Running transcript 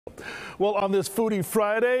Well, on this Foodie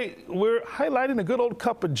Friday, we're highlighting a good old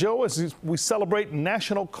cup of joe as we celebrate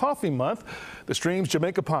National Coffee Month. The Stream's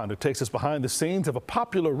Jamaica Ponder takes us behind the scenes of a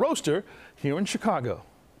popular roaster here in Chicago.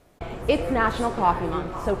 It's National Coffee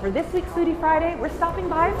Month, so for this week's Foodie Friday, we're stopping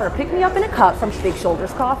by for a pick-me-up in a cup from Big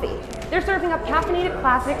Shoulders Coffee. They're serving up caffeinated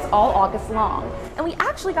classics all August long, and we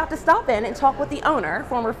actually got to stop in and talk with the owner,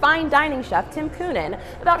 former fine dining chef Tim Coonan,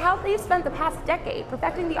 about how they've spent the past decade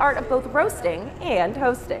perfecting the art of both roasting and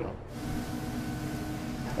hosting.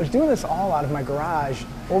 I was doing this all out of my garage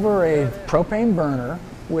over a propane burner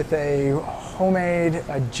with a homemade,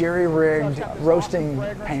 jerry-rigged roasting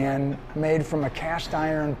pan made from a cast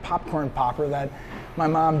iron popcorn popper that my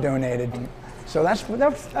mom donated. So that's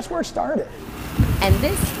where it started. And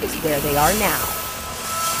this is where they are now.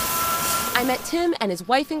 I met Tim and his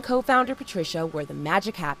wife and co-founder Patricia where the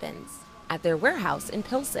magic happens, at their warehouse in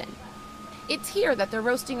Pilsen. It's here that they're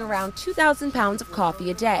roasting around 2,000 pounds of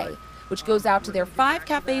coffee a day, which goes out to their 5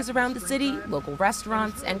 cafes around the city, local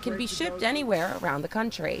restaurants, and can be shipped anywhere around the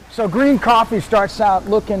country. So green coffee starts out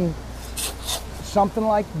looking something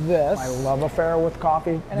like this. My love affair with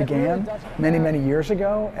coffee began many years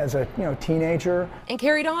ago as a teenager. And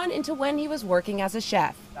carried on into when he was working as a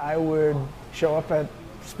chef. I would show up at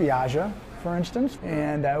Spiaggia, for instance,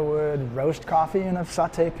 and I would roast coffee in a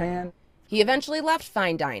saute pan. He eventually left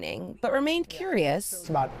fine dining, but remained curious. It's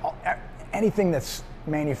about anything that's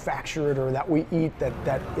manufactured or that we eat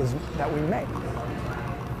that we make.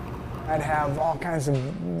 I'd have all kinds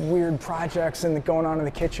of weird projects going on in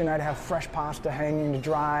the kitchen. I'd have fresh pasta hanging to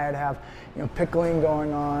dry. I'd have pickling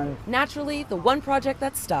going on. Naturally, the one project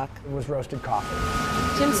that stuck was roasted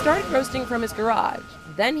coffee. Tim started roasting from his garage.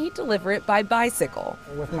 Then he'd deliver it by bicycle.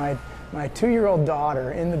 With my 2-year-old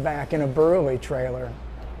daughter in the back in a burly trailer.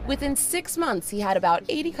 Within 6 months, he had about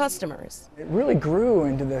 80 customers. It really grew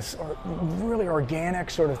into this really organic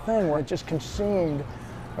sort of thing where it just consumed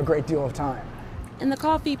a great deal of time. And the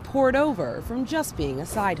coffee poured over from just being a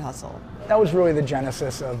side hustle. That was really the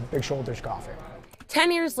genesis of Big Shoulders Coffee.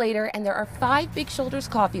 10 years later, and there are 5 Big Shoulders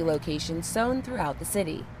Coffee locations sown throughout the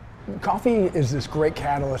city. Coffee is this great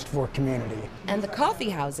catalyst for community. And the coffee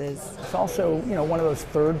houses. It's also, one of those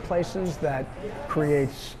third places that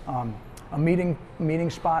creates a meeting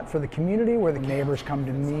spot for the community where the neighbors come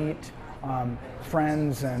to meet,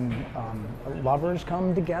 friends and lovers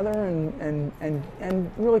come together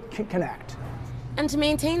and really connect. And to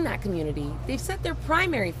maintain that community, they've set their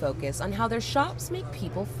primary focus on how their shops make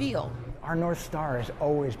people feel. Our North Star has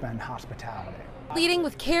always been hospitality. Leading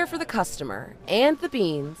with care for the customer and the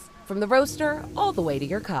beans, from the roaster all the way to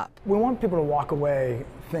your cup. We want people to walk away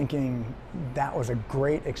thinking that was a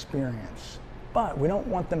great experience. But we don't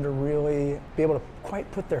want them to really be able to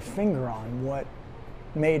quite put their finger on what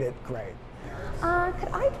made it great. Could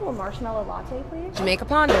I do a marshmallow latte, please? Jamaica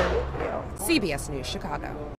Ponder, CBS News, Chicago.